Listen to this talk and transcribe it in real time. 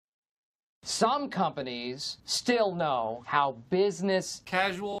Some companies still know how business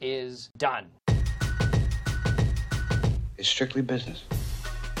casual is done. It's strictly business.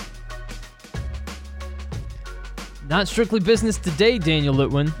 Not strictly business today, Daniel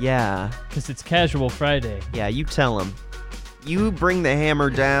Litwin, Yeah, because it's Casual Friday. yeah, you tell him. You bring the hammer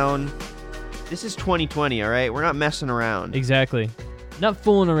down. This is 2020, all right? We're not messing around. Exactly. Not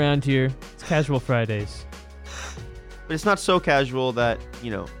fooling around here. It's Casual Fridays. But it's not so casual that,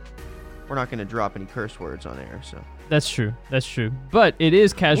 we're not going to drop any curse words on air, so. That's true. That's true. But it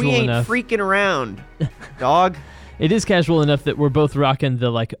is casual We ain't enough. freaking around, dog. It is casual enough that we're both rocking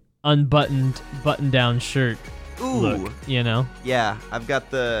the unbuttoned, button-down shirt Ooh. look. Yeah, I've got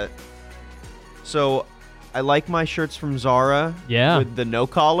So, I like my shirts from Zara. Yeah. With the no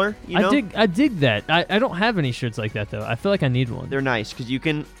collar, I dig that. I don't have any shirts like that though. I feel like I need one. They're nice because you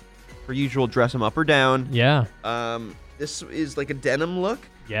can, per usual, dress them up or down. Yeah. This is like a denim look.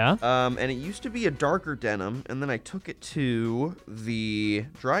 Yeah. And it used to be a darker denim, and then I took it to the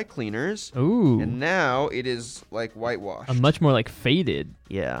dry cleaners. Ooh. And now it is like whitewashed. A much more faded.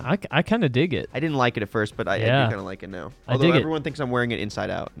 Yeah. I kind of dig it. I didn't like it at first, but I do Yeah. kind of like it now. I Although dig it. everyone thinks I'm wearing it inside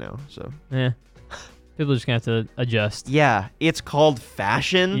out now, so. Yeah. People are just going to have to adjust. Yeah, it's called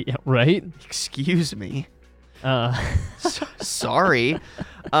fashion. Yeah, right? Excuse me. Uh, Sorry.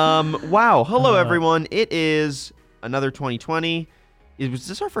 Wow. Hello, everyone. It is another 2020. Was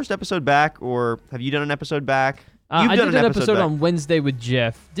this our first episode back, or have you done an episode back? I did an episode back. on Wednesday with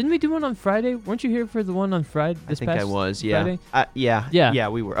Jeff. Didn't we do one on Friday? Weren't you here for the one on Friday? I think I was, yeah. Friday? Yeah. Yeah. Yeah,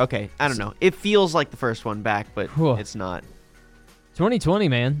 we were. Okay. I don't know. It feels like the first one back, but Whew. it's not. 2020,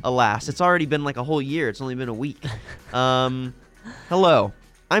 man. Alas, it's already been like a whole year. It's only been a week. Hello.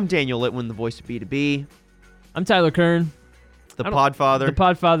 I'm Daniel Litwin, the voice of B2B, I'm Tyler Kern. the Podfather. The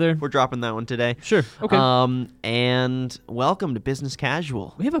Podfather. We're dropping that one today. Sure. Okay. And welcome to Business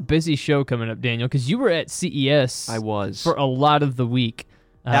Casual. We have a busy show coming up, Daniel, because you were at CES I was. for a lot of the week.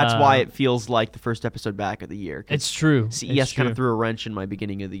 That's why it feels like the first episode back of the year. 'Cause It's true. CES It's kind true. of threw a wrench in my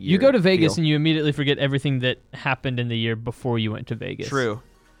beginning of the year. You go to Vegas feel. and you immediately forget everything that happened in the year before you went to Vegas. True.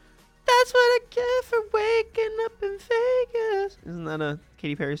 That's what I get for waking up in Vegas. Isn't that a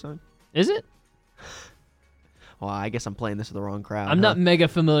Katy Perry song? Is it? Well, I guess I'm playing this to the wrong crowd. I'm not mega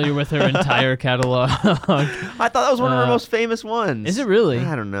familiar with her entire catalog. I thought that was one of her most famous ones. Is it really?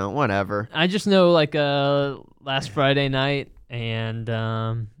 I don't know. Whatever. I just know last Friday night and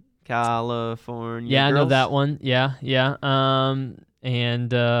California. yeah, I know Girls that one. Yeah. And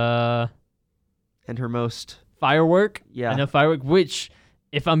And her most. Firework. Yeah. I know Firework, which,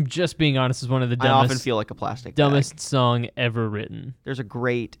 if I'm just being honest, is one of the I often dumbest feel like a plastic dumbest bag. song ever written. There's a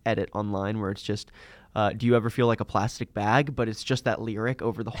great edit online where it's just, do you ever feel like a plastic bag? But it's just that lyric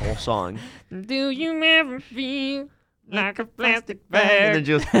over the whole song. Do you ever feel like a plastic And then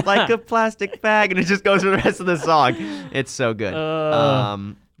just like a plastic bag, and it just goes for the rest of the song. It's so good.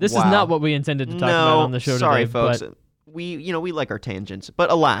 This wow. is not what we intended to talk about on the show sorry, today. folks. But We like our tangents, but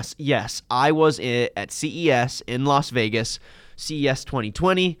alas, yes, I was at CES in Las Vegas, CES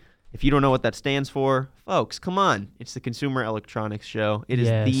 2020. If you don't know what that stands for, folks, come on, it's the Consumer Electronics Show. It is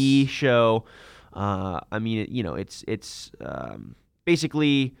Yes. the show. It's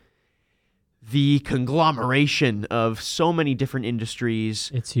basically the conglomeration of so many different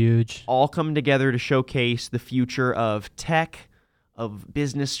industries it's huge. all come together to showcase the future of tech, of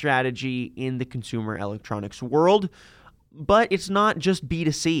business strategy in the consumer electronics world. But it's not just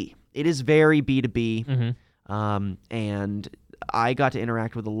B2C. It is very B2B. Mm-hmm. And I got to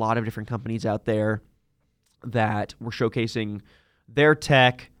interact with a lot of different companies out there that were showcasing their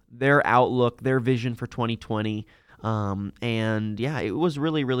tech, their outlook, their vision for 2020. And yeah, it was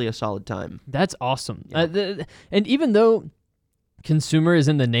really, really a solid time. That's awesome. Yeah. And even though consumer is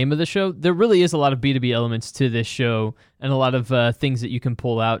in the name of the show, there really is a lot of B2B elements to this show and a lot of things that you can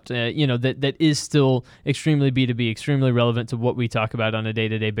pull out, that is still extremely B2B, extremely relevant to what we talk about on a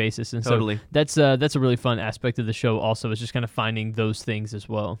day-to-day basis. And Totally. so that's a really fun aspect of the show also, is just kind of finding those things as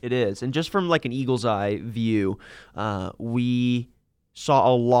well. It is. And just from like an eagle's eye view, we saw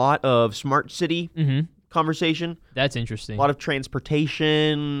a lot of smart city Mm-hmm. conversation, That's interesting. a lot of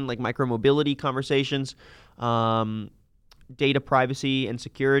transportation, like micromobility conversations, data privacy and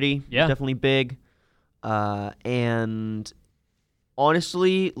security, Yeah. definitely big. And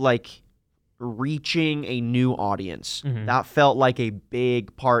honestly, like reaching a new audience, Mhm. that felt like a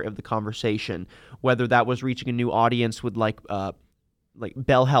big part of the conversation, whether that was reaching a new audience with like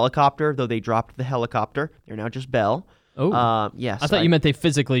Bell Helicopter, though they dropped the helicopter. They're now just Bell. Oh, Yes. I thought you meant they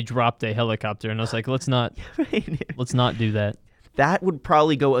physically dropped a helicopter, and I was like, let's not do that. that would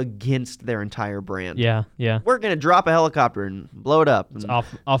probably go against their entire brand. Yeah, yeah. We're going to drop a helicopter and blow it up. It's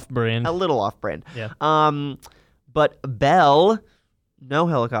off brand. A little off brand. Yeah. But Bell, no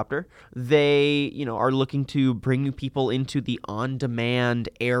helicopter. They, are looking to bring people into the on-demand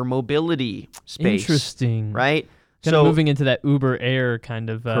air mobility space. Interesting. Right? Kind of moving into that Uber Air kind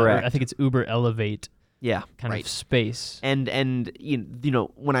of, correct. I think it's Uber Elevate kind right. of space. And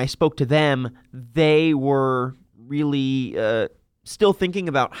when I spoke to them, they were really still thinking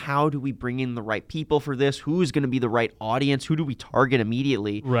about how do we bring in the right people for this? Who's going to be the right audience? Who do we target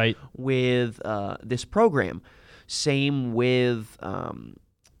immediately with this program? Same with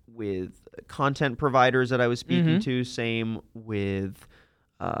content providers that I was speaking to. Same with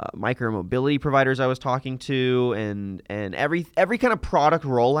micromobility providers I was talking to, and every kind of product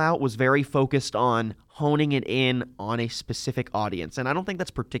rollout was very focused on honing it in on a specific audience. And I don't think that's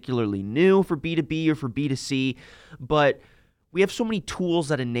particularly new for B2B or for B2C, but we have so many tools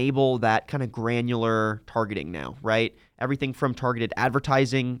that enable that kind of granular targeting now, right? Everything from targeted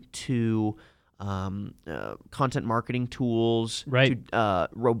advertising to content marketing tools, to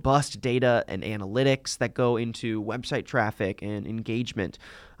robust data and analytics that go into website traffic and engagement.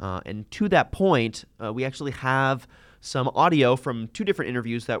 And to that point, we actually have some audio from 2 different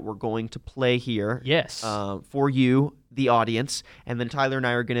interviews that we're going to play here. Yes. For you, the audience. And then Tyler and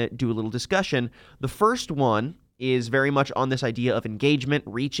I are going to do a little discussion. The first one is very much on this idea of engagement,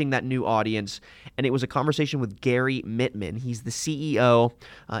 reaching that new audience. And it was a conversation with Gary Mittman. He's the CEO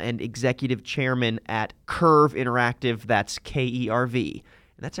and executive chairman at Curve Interactive. That's Kerv. And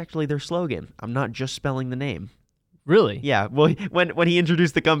that's actually their slogan. I'm not just spelling the name. Really? Yeah. Well, when he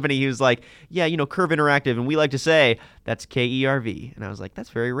introduced the company, he was like, yeah, Curve Interactive. And we like to say that's Kerv. And I was like, that's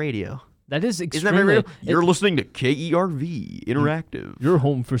very radio. That is extremely... Isn't that very radio? You're listening to Kerv Interactive. You're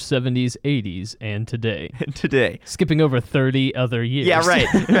home for 70s, 80s, and today. And today. Skipping over 30 other years. Yeah, right.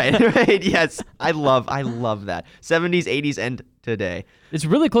 Yes. I love that. 70s, 80s, and today. It's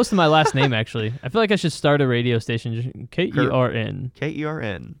really close to my last name, actually. I feel like I should start a radio station. Kern. Kern.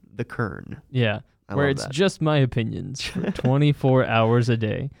 The Kern. Yeah. Where it's just my opinions for 24 hours a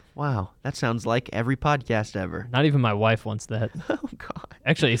day. Wow, that sounds like every podcast ever. Not even my wife wants that. Oh, God.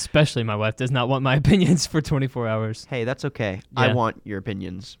 Actually, especially my wife does not want my opinions for 24 hours. Hey, that's okay. Yeah. I want your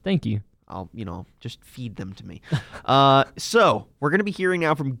opinions. Thank you. I'll, just feed them to me. So we're going to be hearing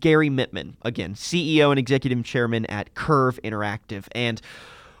now from Gary Mittman, again, CEO and executive chairman at Curve Interactive. And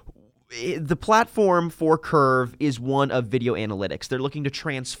the platform for Curve is one of video analytics. They're looking to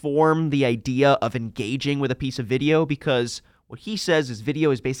transform the idea of engaging with a piece of video because what he says is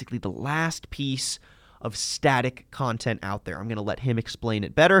video is basically the last piece of static content out there. I'm going to let him explain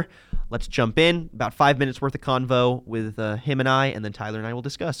it better. Let's jump in. About 5 minutes worth of convo with him and I, and then Tyler and I will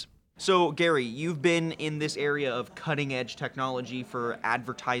discuss. So, Gary, you've been in this area of cutting-edge technology for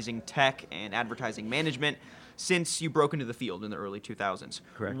advertising tech and advertising management since you broke into the field in the early 2000s.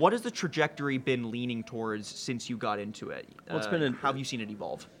 Correct. What has the trajectory been leaning towards since you got into it? Well, how have you seen it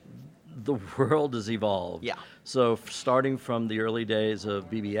evolve? The world has evolved. Yeah. So starting from the early days of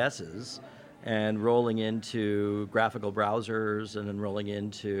BBSs and rolling into graphical browsers and then rolling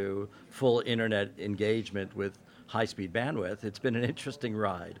into full internet engagement with high-speed bandwidth, it's been an interesting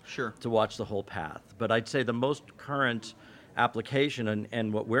ride to watch the whole path. But I'd say the most current application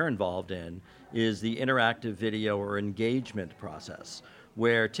and what we're involved in is the interactive video or engagement process,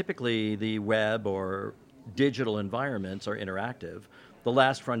 where typically the web or digital environments are interactive. The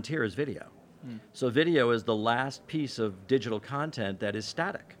last frontier is video. So video is the last piece of digital content that is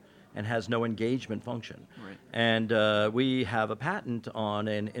static and has no engagement function. Right. And we have a patent on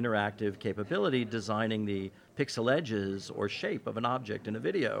an interactive capability designing the pixel edges or shape of an object in a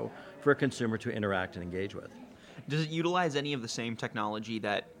video for a consumer to interact and engage with. Does it utilize any of the same technology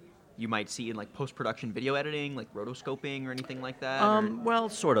that you might see in like post-production video editing, like rotoscoping or anything like that? Well,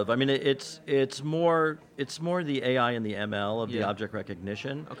 sort of. I mean, it's more the AI and the ML of the object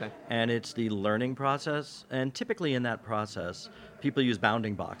recognition. Okay. And it's the learning process. And typically in that process, people use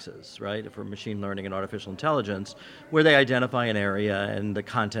bounding boxes, right, for machine learning and artificial intelligence, where they identify an area and the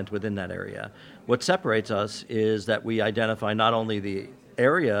content within that area. What separates us is that we identify not only the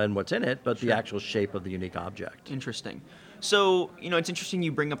area and what's in it, but the actual shape of the unique object. Interesting. So, it's interesting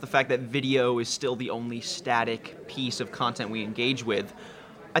you bring up the fact that video is still the only static piece of content we engage with.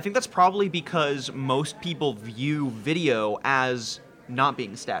 I think that's probably because most people view video as not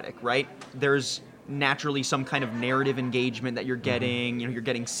being static, right? There's naturally some kind of narrative engagement that you're getting. You're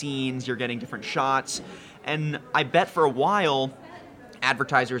getting scenes, you're getting different shots. And I bet for a while,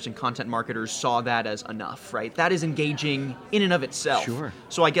 advertisers and content marketers saw that as enough, right? That is engaging in and of itself. Sure.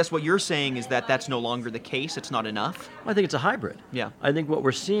 So I guess what you're saying is that that's no longer the case. It's not enough. I think it's a hybrid. Yeah. I think what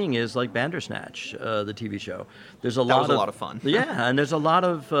we're seeing is like Bandersnatch, the TV show. There's a That was a lot of fun. Yeah, and there's a lot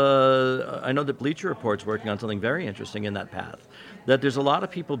of, I know that Bleacher Report's working on something very interesting in that path. That there's a lot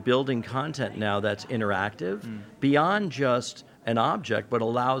of people building content now that's interactive beyond just an object, but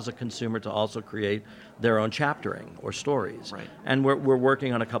allows a consumer to also create their own chaptering or stories. Right. And we're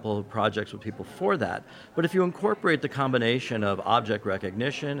working on a couple of projects with people for that. But if you incorporate the combination of object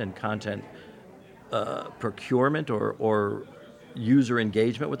recognition and content procurement or user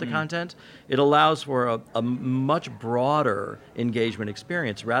engagement with the content, it allows for a much broader engagement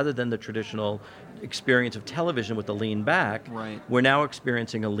experience rather than the traditional experience of television with the lean back. Right. We're now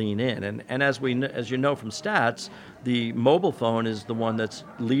experiencing a lean in, and as you know from stats, the mobile phone is the one that's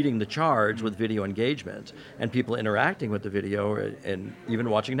leading the charge with video engagement and people interacting with the video and even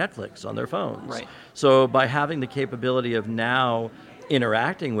watching Netflix on their phones. Right. So by having the capability of now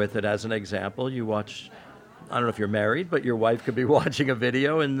interacting with it, as an example, you watch, I don't know if you're married, but your wife could be watching a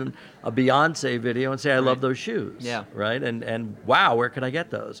video and a Beyonce video and say, I love those shoes. Yeah. Right? And wow, where could I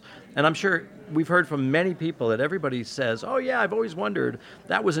get those? And I'm sure we've heard from many people that everybody says, oh yeah, I've always wondered,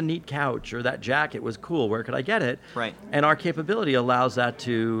 that was a neat couch or that jacket was cool, where could I get it? Right. And our capability allows that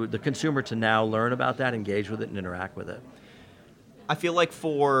to the consumer to now learn about that, engage with it, and interact with it. I feel like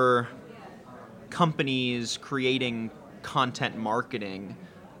for companies creating content marketing,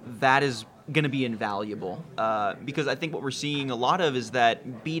 that is going to be invaluable because I think what we're seeing a lot of is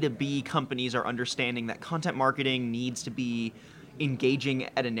that B2B companies are understanding that content marketing needs to be engaging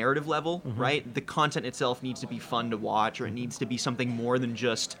at a narrative level, right? The content itself needs to be fun to watch, or it needs to be something more than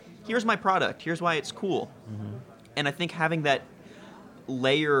just, here's my product, here's why it's cool. And I think having that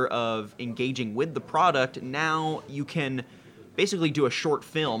layer of engaging with the product, now you can basically do a short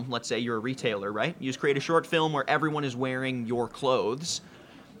film. Let's say you're a retailer, right? You just create a short film where everyone is wearing your clothes.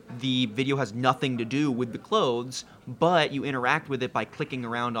 The video has nothing to do with the clothes, but you interact with it by clicking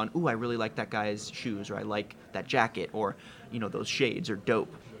around on, ooh, I really like that guy's shoes, or I like that jacket, or, you know, those shades are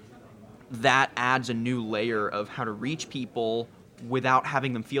dope. That adds a new layer of how to reach people without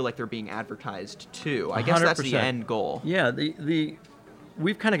having them feel like they're being advertised to. I guess that's the 100%. end goal. Yeah,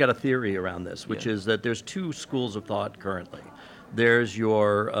 we've kind of got a theory around this, which is that there's two schools of thought currently. There's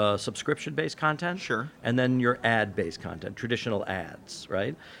your subscription-based content, Sure. and then your ad-based content, traditional ads,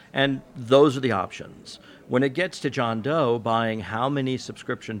 right? And those are the options. When it gets to John Doe buying how many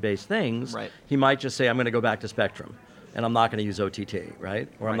subscription-based things, Right. he might just say, I'm going to go back to Spectrum, and I'm not going to use OTT, right?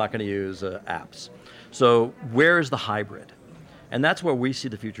 Or I'm not going to use apps. So where is the hybrid? And that's where we see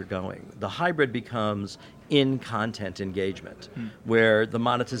the future going. The hybrid becomes in-content engagement, where the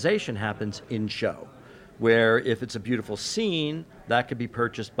monetization happens in-show, where if it's a beautiful scene, that could be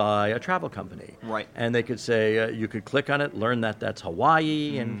purchased by a travel company. Right. And they could say, you could click on it, learn that that's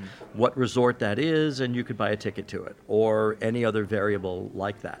Hawaii and what resort that is, and you could buy a ticket to it, or any other variable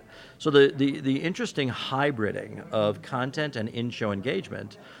like that. So the interesting hybriding of content and in-show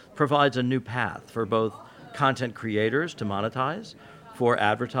engagement provides a new path for both content creators to monetize, for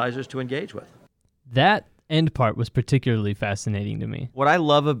advertisers to engage with. That end part was particularly fascinating to me. What I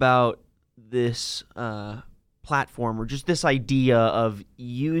love about this platform, or just this idea of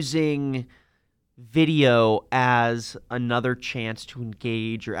using video as another chance to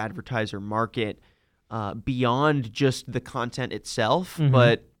engage or advertise or market beyond just the content itself,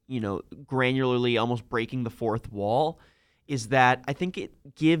 but granularly almost breaking the fourth wall, is that I think it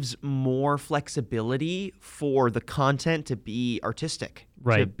gives more flexibility for the content to be artistic, to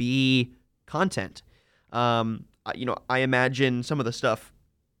Right. be content. I imagine some of the stuff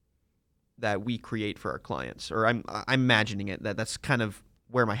that we create for our clients, or I'm imagining it, that's kind of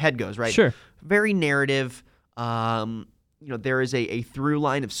where my head goes, right? Sure. Very narrative. There is a through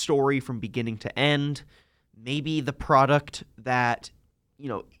line of story from beginning to end. Maybe the product that,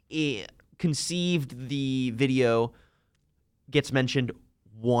 conceived the video gets mentioned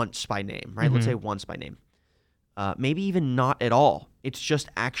once by name, right? Let's say once by name. Maybe even not at all. It's just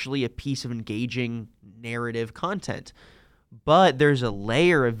actually a piece of engaging narrative content. But there's a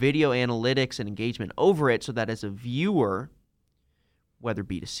layer of video analytics and engagement over it so that as a viewer, whether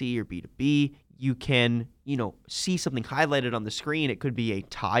B2C or B2B, you can, see something highlighted on the screen. It could be a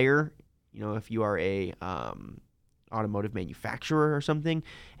tire, if you are a automotive manufacturer or something,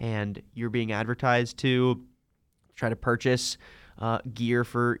 and you're being advertised to try to purchase gear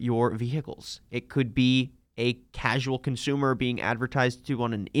for your vehicles. It could be a casual consumer being advertised to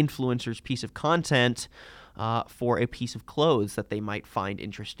on an influencer's piece of content for a piece of clothes that they might find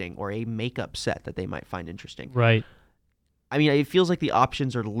interesting, or a makeup set that they might find interesting. Right. I mean, it feels like the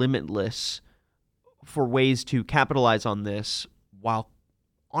options are limitless for ways to capitalize on this while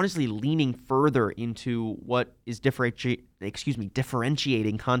honestly leaning further into what is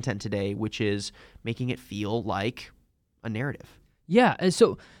differentiating content today, which is making it feel like a narrative. Yeah, and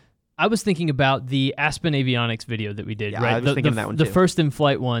so I was thinking about the Aspen Avionics video that we did, Yeah, right? I was thinking of that one the too. first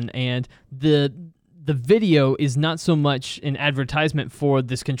in-flight one, and the video is not so much an advertisement for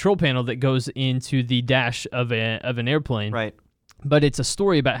this control panel that goes into the dash of an airplane, Right. but it's a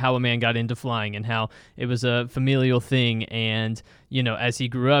story about how a man got into flying and how it was a familial thing. And, as he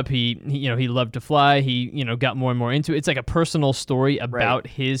grew up, he loved to fly. He, got more and more into it. It's like a personal story about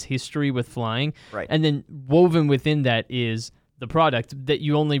his history with flying. Right. And then woven within that is the product that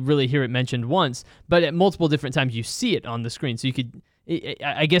you only really hear it mentioned once, but at multiple different times you see it on the screen. So you could,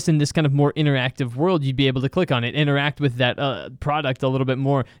 I guess in this kind of more interactive world, you'd be able to click on it, interact with that product a little bit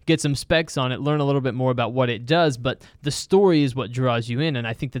more, get some specs on it, learn a little bit more about what it does, but the story is what draws you in. And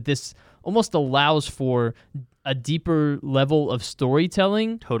I think that this almost allows for a deeper level of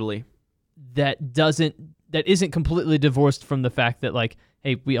storytelling Totally. that isn't completely divorced from the fact that, like,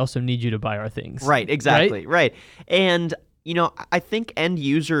 hey, we also need you to buy our things. Right, exactly, right. And, I think end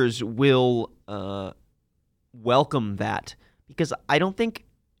users will welcome that, because I don't think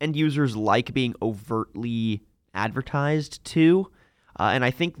end users like being overtly advertised to. And I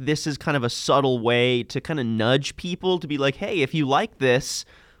think this is kind of a subtle way to kind of nudge people to be like, hey, if you like this,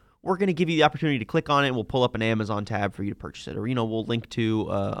 we're going to give you the opportunity to click on it, and we'll pull up an Amazon tab for you to purchase it. Or, we'll link to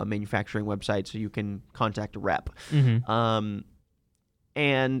a manufacturing website so you can contact a rep. Mm-hmm.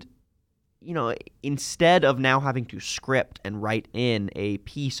 And, instead of now having to script and write in a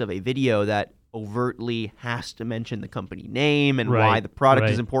piece of a video that overtly has to mention the company name and why the product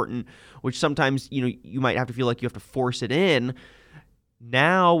is important, which sometimes, you might have to feel like you have to force it in.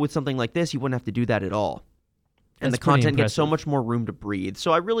 Now, with something like this, you wouldn't have to do that at all. And That's the content pretty gets so impressive. much more room to breathe.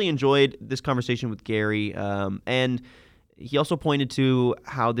 So I really enjoyed this conversation with Gary. And he also pointed to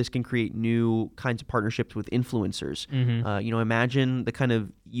how this can create new kinds of partnerships with influencers. Mm-hmm. Imagine the kind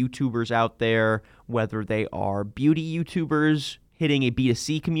of YouTubers out there, whether they are beauty YouTubers hitting a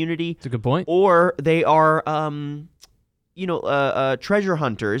B2C community, That's a good point. or they are, treasure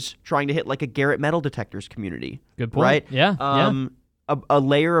hunters trying to hit like a Garrett metal detectors community. Good point. Right? Yeah. A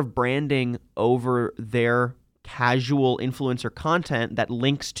layer of branding over their casual influencer content that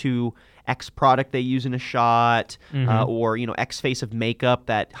links to X product they use in a shot, or X face of makeup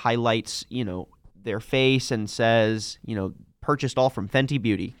that highlights their face and says purchased all from Fenty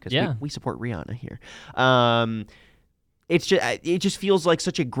Beauty, because we support Rihanna here. It just feels like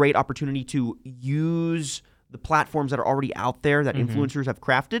such a great opportunity to use the platforms that are already out there that influencers have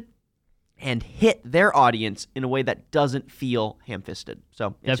crafted and hit their audience in a way that doesn't feel ham-fisted. So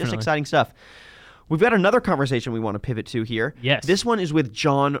it's just Definitely. exciting stuff. We've got another conversation we want to pivot to here. Yes. This one is with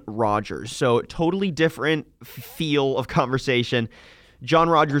John Rogers. So totally different feel of conversation. John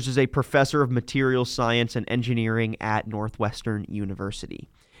Rogers is a professor of materials science and engineering at Northwestern University.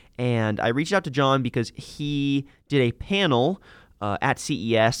 And I reached out to John because he did a panel at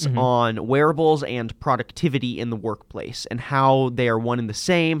CES on wearables and productivity in the workplace and how they are one and the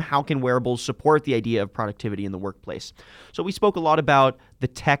same. How can wearables support the idea of productivity in the workplace? So we spoke a lot about the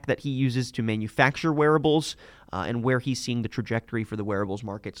tech that he uses to manufacture wearables and where he's seeing the trajectory for the wearables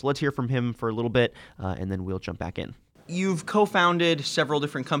market. So let's hear from him for a little bit, and then we'll jump back in. You've co-founded several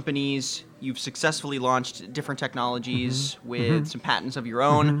different companies. You've successfully launched different technologies with some patents of your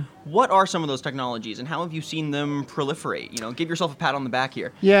own. What are some of those technologies, and how have you seen them proliferate? Give yourself a pat on the back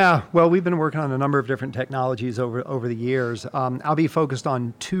here. Yeah, well, we've been working on a number of different technologies over the years. I'll be focused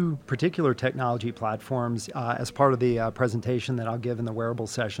on two particular technology platforms as part of the presentation that I'll give in the wearable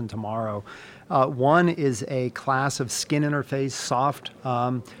session tomorrow. One is a class of skin interface soft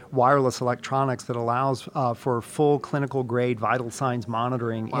wireless electronics that allows for full clinical grade vital signs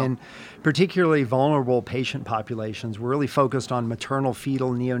monitoring in particularly vulnerable patient populations. We're really focused on maternal,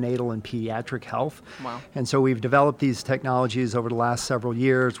 fetal, neonatal, and pediatric health. Wow. And so we've developed these technologies over the last several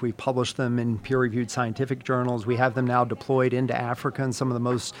years. We've published them in peer-reviewed scientific journals. We have them now deployed into Africa and some of the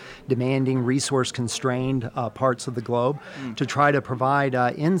most demanding, resource-constrained parts of the globe to try to provide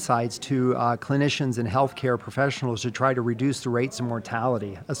insights to clinicians and healthcare professionals to try to reduce the rates of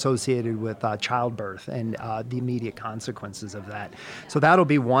mortality associated with childbirth and the immediate consequences of that. So that'll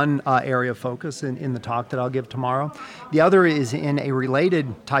be one area area of focus in the talk that I'll give tomorrow. The other is in a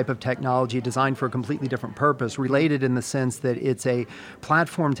related type of technology designed for a completely different purpose, related in the sense that it's a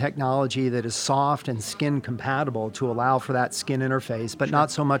platform technology that is soft and skin compatible to allow for that skin interface, but not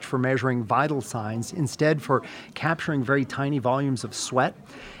so much for measuring vital signs, instead for capturing very tiny volumes of sweat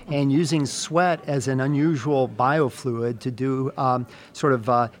and using sweat as an unusual biofluid to do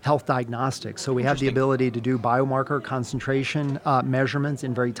health diagnostics. So we have the ability to do biomarker concentration measurements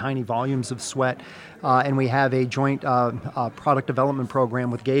in very tiny volumes of sweat. And we have a joint product development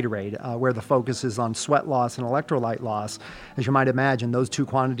program with Gatorade where the focus is on sweat loss and electrolyte loss. As you might imagine, those two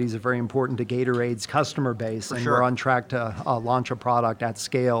quantities are very important to Gatorade's customer base, and we're on track to launch a product at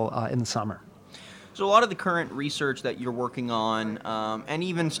scale in the summer. So a lot of the current research that you're working on, and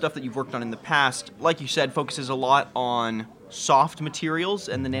even stuff that you've worked on in the past, like you said, focuses a lot on soft materials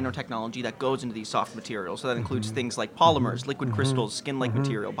and the nanotechnology that goes into these soft materials. So that includes things like polymers, liquid crystals, skin-like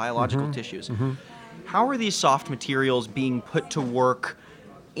material, biological tissues. How are these soft materials being put to work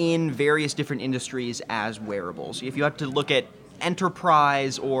in various different industries as wearables? If you had to look at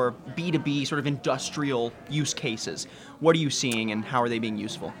enterprise or B2B sort of industrial use cases, what are you seeing and how are they being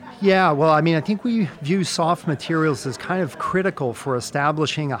useful? Yeah, well, I mean, I think we view soft materials as kind of critical for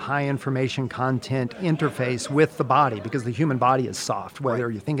establishing a high information content interface with the body, because the human body is soft,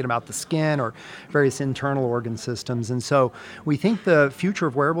 whether you're thinking about the skin or various internal organ systems. And so we think the future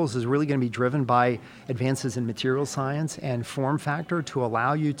of wearables is really going to be driven by advances in material science and form factor to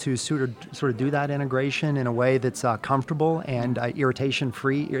allow you to sort of do that integration in a way that's comfortable and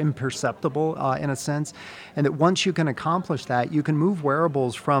irritation-free, imperceptible in a sense. And that once you can accomplish that, you can move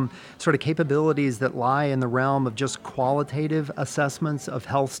wearables from sort of capabilities that lie in the realm of just qualitative assessments of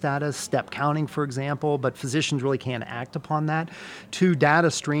health status, step counting, for example, but physicians really can't act upon that, to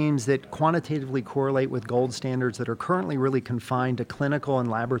data streams that quantitatively correlate with gold standards that are currently really confined to clinical and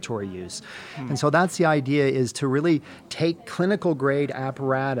laboratory use. And so that's the idea, is to really take clinical grade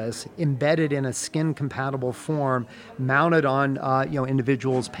apparatus embedded in a skin compatible form, mounted on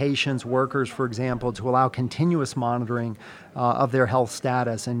individuals, patients, workers, for example, to allow continuous monitoring of their health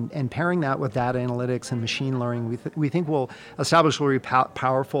status, and pairing that with data analytics and machine learning, we think will establish a very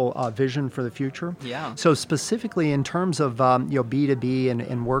powerful vision for the future. Yeah. So specifically in terms of B2B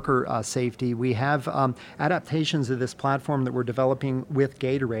and worker safety, we have adaptations of this platform that we're developing with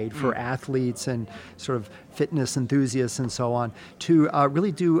Gatorade for athletes and sort of fitness enthusiasts and so on, to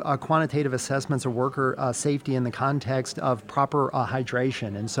really do quantitative assessments of worker safety in the context of proper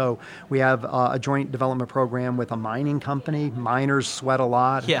hydration. And so we have a joint development program with a mining company. Miners sweat a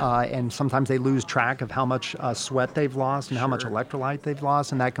lot, and sometimes they lose track of how much sweat they've lost and how much electrolyte they've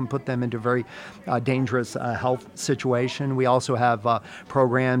lost, and that can put them into a very dangerous health situation. We also have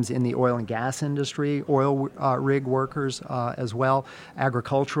programs in the oil and gas industry, oil rig workers as well,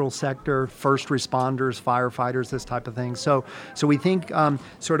 agricultural sector, first responders, firefighters, this type of thing. So we think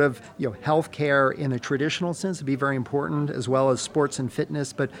healthcare in a traditional sense would be very important, as well as sports and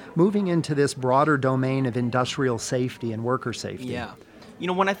fitness, but moving into this broader domain of industrial safety and worker safety. Yeah. You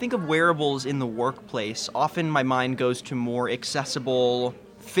know, when I think of wearables in the workplace, often my mind goes to more accessible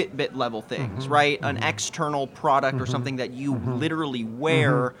Fitbit level things, right? An external product or something that you literally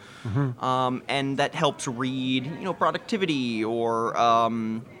wear, and that helps read, productivity or,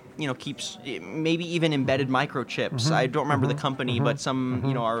 keeps maybe even embedded microchips. I don't remember the company, but some,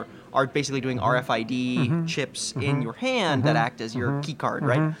 are basically doing RFID chips in your hand that act as your key card,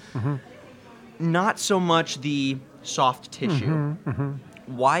 right? Not so much the soft tissue.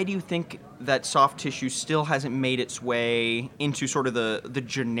 Why do you think that soft tissue still hasn't made its way into sort of the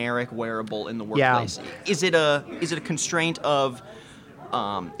generic wearable in the workplace? Is it a constraint of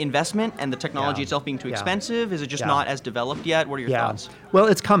investment and the technology itself being too expensive? Is it just not as developed yet? What are your thoughts? Well,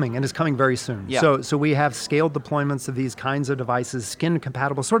 it's coming, and it's coming very soon. Yeah. So we have scaled deployments of these kinds of devices, skin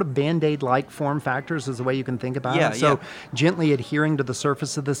compatible, sort of Band-Aid-like form factors is the way you can think about it. So gently adhering to the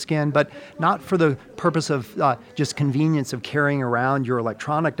surface of the skin, but not for the purpose of just convenience of carrying around your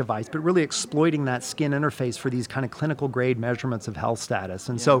electronic device, but really exploiting that skin interface for these kind of clinical grade measurements of health status.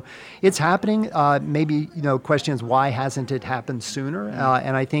 And so it's happening. Maybe, questions, why hasn't it happened sooner?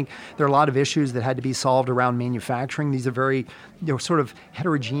 And I think there are a lot of issues that had to be solved around manufacturing. These are very, sort of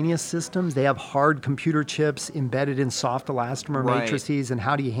heterogeneous systems. They have hard computer chips embedded in soft elastomer matrices, and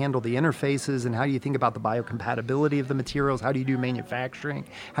how do you handle the interfaces, and how do you think about the biocompatibility of the materials? How do you do manufacturing?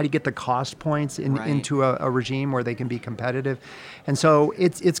 How do you get the cost points into a regime where they can be competitive? And so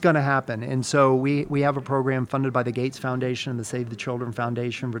it's going to happen. And so we have a program funded by the Gates Foundation and the Save the Children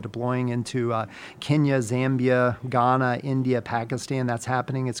Foundation. We're deploying into Kenya, Zambia, Ghana, India, Pakistan. that's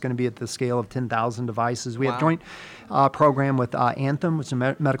happening. It's going to be at the scale of 10,000 devices. We have Wow. joint program with Anthem, which is a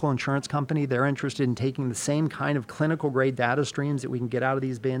medical insurance company. They're interested in taking the same kind of clinical grade data streams that we can get out of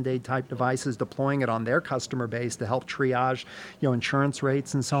these Band-Aid type devices, deploying it on their customer base to help triage, insurance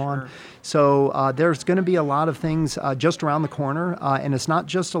rates and so on. So there's going to be a lot of things just around the corner, and it's not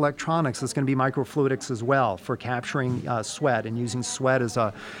just electronics. It's going to be microfluidics as well for capturing sweat and using sweat as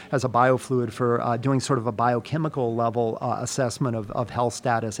a biofluid for doing sort of a biochemical level assessment of health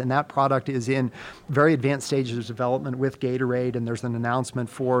status. And that product is in very advanced stages of development with Gatorade, and there's an announcement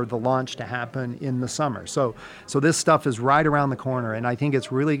for the launch to happen in the summer. So this stuff is right around the corner, and I think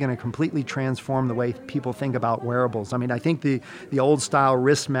it's really going to completely transform the way people think about wearables. I mean, I think the old style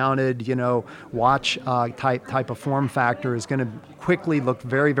wrist-mounted, watch type of form factor is going to quickly look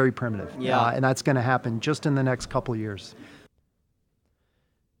very, very primitive. Yeah. And that's going to happen just in the next couple of years.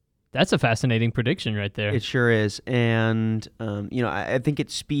 That's a fascinating prediction right there. It sure is. And, I think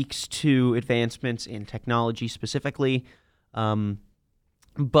it speaks to advancements in technology specifically.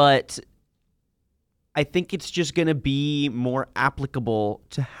 But I think it's just going to be more applicable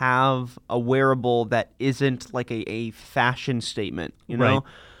to have a wearable that isn't like a fashion statement, Right.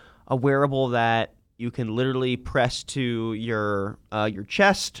 A wearable that you can literally press to your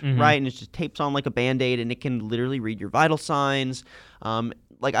chest, right? And it just tapes on like a Band-Aid, and it can literally read your vital signs.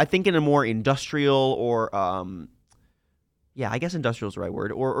 I think in a more industrial or, I guess industrial is the right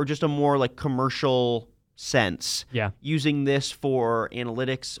word, or just a more like commercial sense. Yeah. Using this for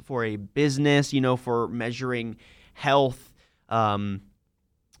analytics, for a business, for measuring health,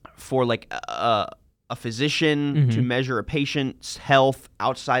 for like a physician to measure a patient's health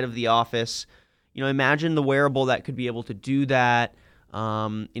outside of the office. Imagine the wearable that could be able to do that.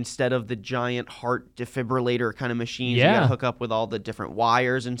 Instead of the giant heart defibrillator kind of machines you gotta hook up with all the different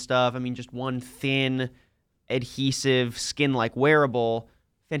wires and stuff. I mean, just one thin, adhesive, skin-like wearable.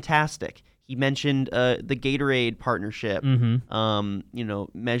 Fantastic. He mentioned the Gatorade partnership,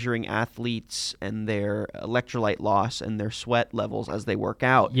 measuring athletes and their electrolyte loss and their sweat levels as they work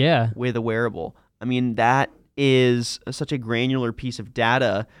out with a wearable. I mean, that is such a granular piece of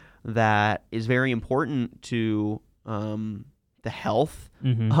data that is very important to the health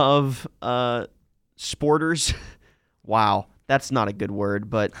of sporters. Wow, that's not a good word,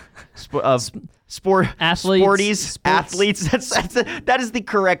 but athletes. Athletes. That is the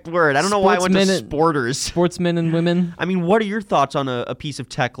correct word. I don't know why I went to sporters. Sportsmen and women. I mean, what are your thoughts on a piece of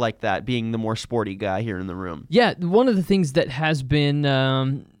tech like that, being the more sporty guy here in the room? Yeah, one of the things that has been,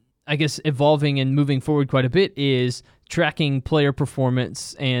 I guess, evolving and moving forward quite a bit is tracking player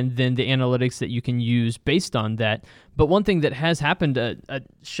performance and then the analytics that you can use based on that. But one thing that has happened a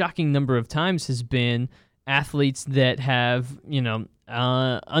shocking number of times has been athletes that have,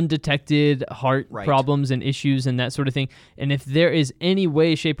 undetected heart problems and issues and that sort of thing. And if there is any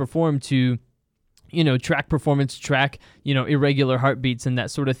way, shape, or form to track performance, track, irregular heartbeats and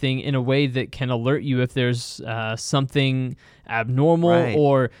that sort of thing in a way that can alert you if there's something abnormal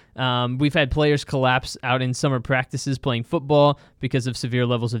or we've had players collapse out in summer practices playing football because of severe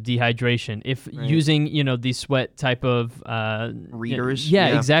levels of dehydration. If using, these sweat type of readers.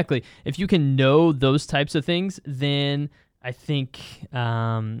 Yeah, exactly. If you can know those types of things, then I think...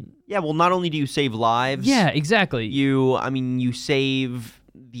 well, not only do you save lives... Yeah, exactly. You save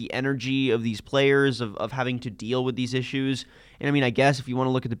the energy of these players of having to deal with these issues. And I mean, I guess if you want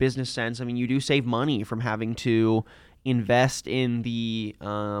to look at the business sense, I mean, you do save money from having to invest in the,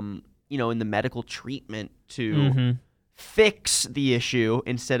 in the medical treatment to fix the issue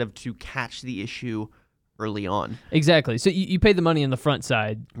instead of to catch the issue early on. Exactly. So you pay the money on the front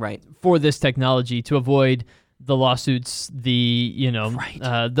side for this technology to avoid the lawsuits,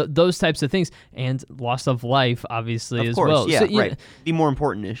 those types of things, and loss of life, obviously, as well. Yeah, so, the more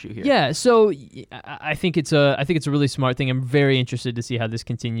important issue here. Yeah, so I think it's a really smart thing. I'm very interested to see how this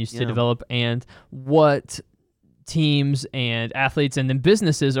continues to develop and what teams and athletes and then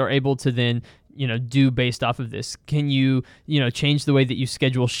businesses are able to then do based off of this. Can you change the way that you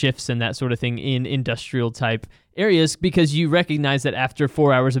schedule shifts and that sort of thing in industrial type areas because you recognize that after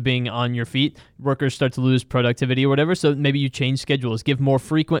 4 hours of being on your feet, workers start to lose productivity or whatever. So maybe you change schedules, give more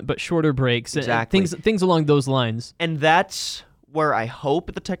frequent but shorter breaks, things along those lines. And that's where I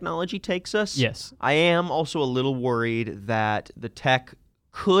hope the technology takes us. Yes. I am also a little worried that the tech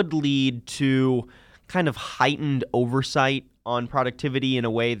could lead to kind of heightened oversight on productivity in a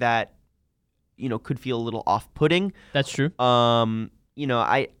way that could feel a little off-putting. That's true. I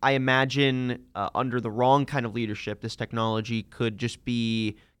imagine under the wrong kind of leadership, this technology could just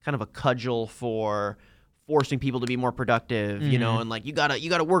be kind of a cudgel for forcing people to be more productive, you know, and like you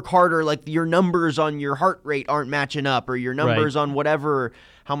gotta work harder. Like your numbers on your heart rate aren't matching up, or your numbers on whatever,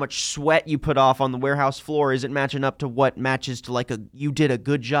 how much sweat you put off on the warehouse floor isn't matching up to what matches to like you did a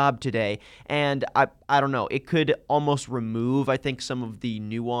good job today. And I don't know, it could almost remove, I think, some of the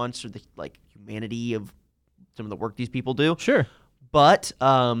nuance or the like humanity of some of the work these people do. Sure. But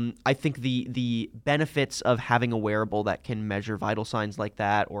I think the benefits of having a wearable that can measure vital signs like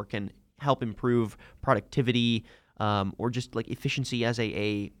that, or can help improve productivity, or just like efficiency as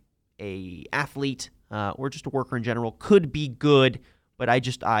a athlete, or just a worker in general, could be good. But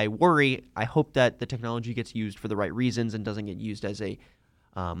I worry. I hope that the technology gets used for the right reasons and doesn't get used as a,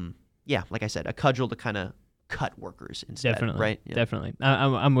 like I said, a cudgel to kind of cut workers instead. Definitely, right? Yeah. Definitely.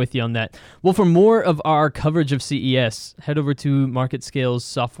 I'm with you on that. Well, for more of our coverage of CES, head over to MarketScale's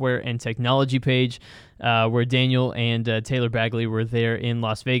software and technology page, where Daniel and Taylor Bagley were there in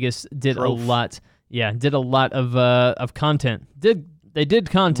Las Vegas. Did a lot of content. They did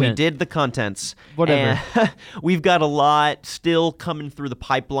content. We did the contents. Whatever. And we've got a lot still coming through the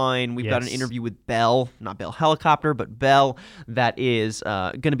pipeline. We've got an interview with Bell, not Bell Helicopter, but Bell, that is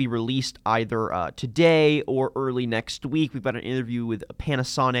going to be released either today or early next week. We've got an interview with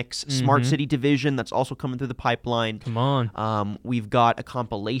Panasonic's Smart City division that's also coming through the pipeline. Come on. We've got a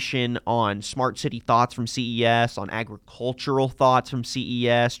compilation on smart city thoughts from CES, on agricultural thoughts from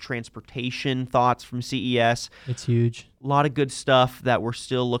CES, transportation thoughts from CES. It's huge. A lot of good stuff that we're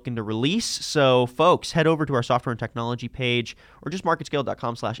still looking to release. So, folks, head over to our software and technology page, or just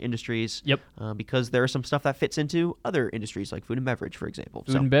marketscale.com/industries. Yep. Because there's some stuff that fits into other industries, like food and beverage, for example.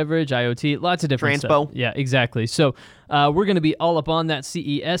 Food and beverage, IoT, lots of different Transpo. stuff. Yeah, exactly. So we're going to be all up on that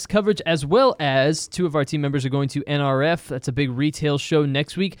CES coverage, as well as two of our team members are going to NRF. That's a big retail show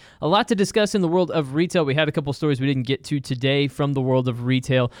next week. A lot to discuss in the world of retail. We had a couple stories we didn't get to today from the world of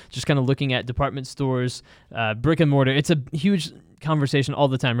retail, just kind of looking at department stores, brick and mortar. It's a huge conversation all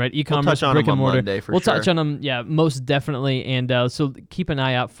the time, right? E-commerce, we'll brick and mortar. Monday for we'll sure. touch on them, yeah, most definitely. And so keep an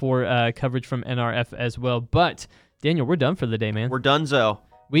eye out for coverage from NRF as well. But Daniel, we're done for the day, man. We're donezo.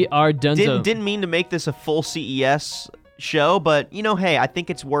 We are donezo. Didn't mean to make this a full CES show, but hey, I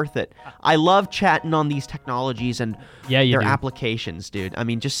think it's worth it. I love chatting on these technologies and their applications, dude. I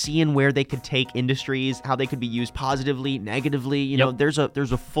mean, just seeing where they could take industries, how they could be used positively, negatively. You know, there's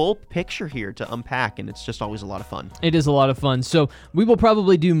a full picture here to unpack, and it's just always a lot of fun. It is a lot of fun. So we will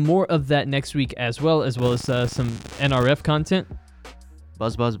probably do more of that next week as well as some NRF content.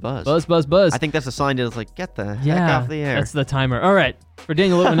 Buzz, buzz, buzz. Buzz, buzz, buzz. I think that's a sign to get the heck off the air. That's the timer. All right. For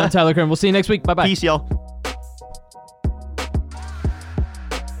Daniel Littman, I'm Tyler Kern. We'll see you next week. Bye-bye. Peace, y'all.